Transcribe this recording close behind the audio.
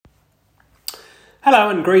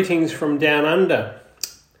Hello and greetings from down under.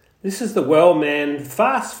 This is the Well-Man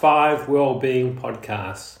Fast 5 Wellbeing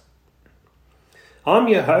Podcast. I'm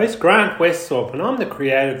your host, Grant Westhorpe, and I'm the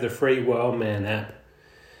creator of the free Well-Man app.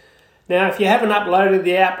 Now, if you haven't uploaded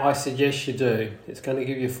the app, I suggest you do. It's going to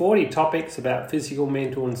give you 40 topics about physical,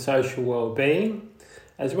 mental and social well-being,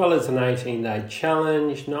 as well as an 18-day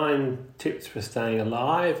challenge, 9 tips for staying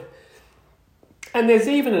alive, and there's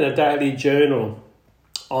even a daily journal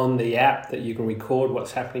on the app that you can record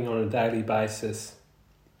what's happening on a daily basis.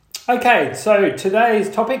 Okay, so today's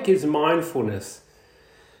topic is mindfulness.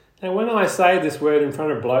 Now, when I say this word in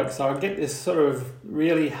front of blokes, I get this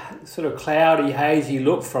really cloudy, hazy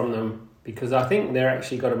look from them because I think they're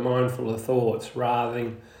actually got a mindful of thoughts rather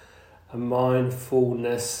than a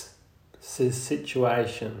mindfulness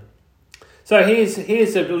situation. So here's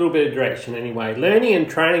a little bit of direction anyway. Learning and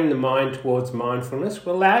training the mind towards mindfulness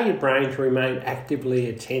will allow your brain to remain actively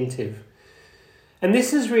attentive. And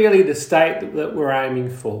this is really the state that we're aiming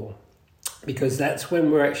for, because that's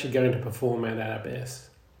when we're actually going to perform at our best.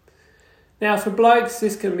 Now, for blokes,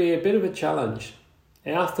 this can be a bit of a challenge.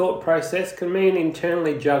 Our thought process can mean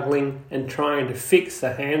internally juggling and trying to fix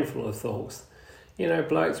a handful of thoughts. You know,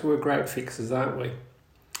 blokes, we're great fixers, aren't we?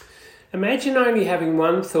 Imagine only having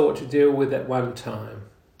one thought to deal with at one time.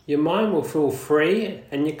 Your mind will feel free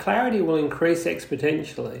and your clarity will increase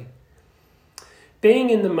exponentially. Being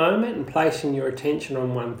in the moment and placing your attention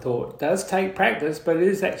on one thought does take practice, but it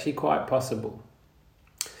is actually quite possible.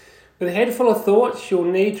 With a head full of thoughts, you'll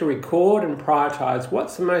need to record and prioritise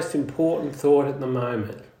what's the most important thought at the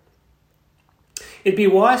moment. It'd be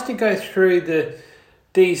wise to go through the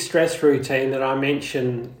de-stress routine that I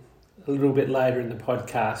mentioned a little bit later in the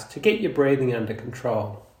podcast to get your breathing under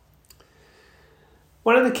control.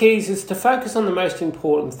 One of the keys is to focus on the most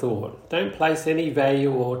important thought. Don't place any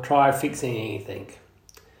value or try fixing anything.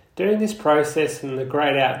 During this process in the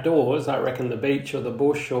great outdoors, I reckon the beach or the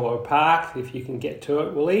bush or a park, if you can get to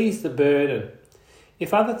it, will ease the burden.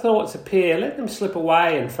 If other thoughts appear, let them slip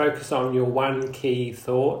away and focus on your one key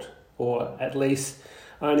thought, or at least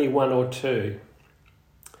only one or two.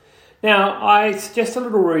 Now, I suggest a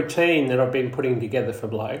little routine that I've been putting together for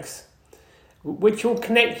blokes, which will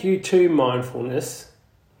connect you to mindfulness.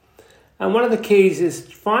 And one of the keys is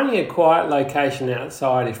finding a quiet location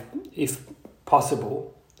outside if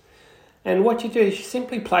possible. And what you do is you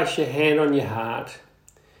simply place your hand on your heart,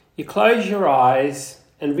 you close your eyes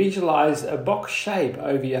and visualise a box shape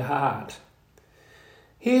over your heart.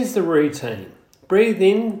 Here's the routine. Breathe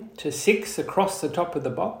in to 6 across the top of the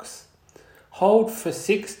box. Hold for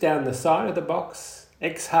 6 down the side of the box.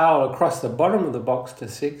 Exhale across the bottom of the box to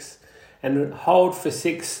 6. And hold for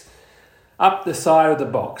 6 up the side of the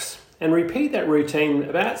box. And repeat that routine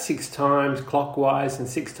about 6 times clockwise and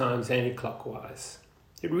 6 times anti-clockwise.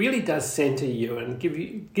 It really does centre you and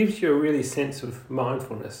gives you a really sense of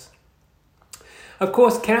mindfulness. Of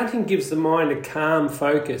course, counting gives the mind a calm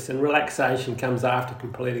focus and relaxation comes after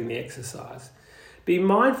completing the exercise. Be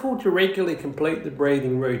mindful to regularly complete the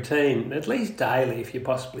breathing routine, at least daily if you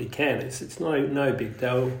possibly can. It's no big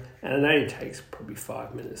deal, and it only takes probably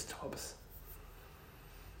 5 minutes tops.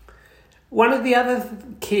 One of the other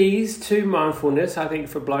keys to mindfulness, I think,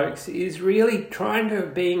 for blokes is really trying to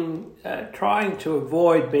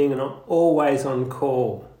avoid being always on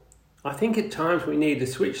call. I think at times we need to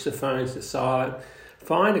switch the phones to silent,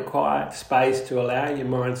 find a quiet space to allow your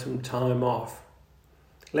mind some time off,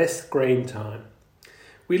 less screen time.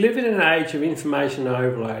 We live in an age of information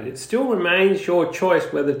overload. It still remains your choice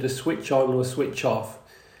whether to switch on or switch off.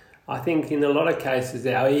 I think in a lot of cases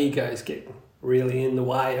our egos get really in the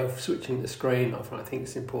way of switching the screen off, and I think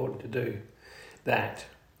it's important to do that.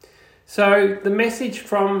 So the message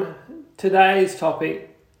from today's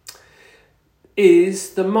topic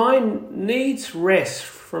is the mind needs rest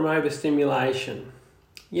from overstimulation.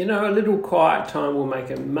 You know, a little quiet time will make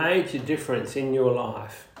a major difference in your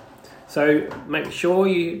life. So make sure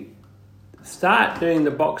you start doing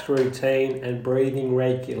the box routine and breathing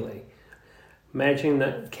regularly. Imagine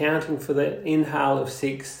that counting for the inhale of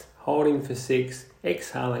 6, holding for 6,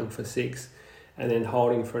 exhaling for 6, and then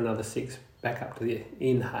holding for another 6 back up to the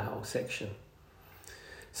inhale section.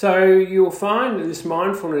 So you'll find that this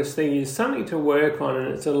mindfulness thing is something to work on, and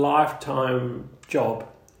it's a lifetime job.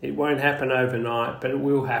 It won't happen overnight, but it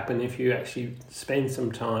will happen if you actually spend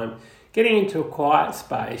some time getting into a quiet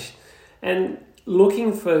space and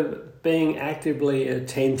looking for being actively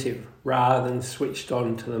attentive rather than switched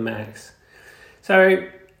on to the max. So,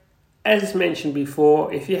 as mentioned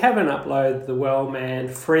before, if you haven't uploaded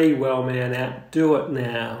the free Well-Man app, do it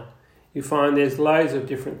now. You find there's loads of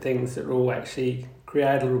different things that will actually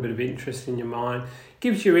create a little bit of interest in your mind.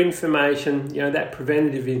 Gives you information, that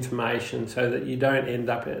preventative information, so that you don't end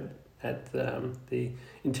up at the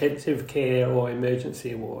intensive care or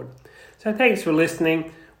emergency ward. So thanks for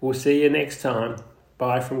listening. We'll see you next time.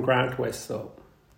 Bye from Grant Westhorpe.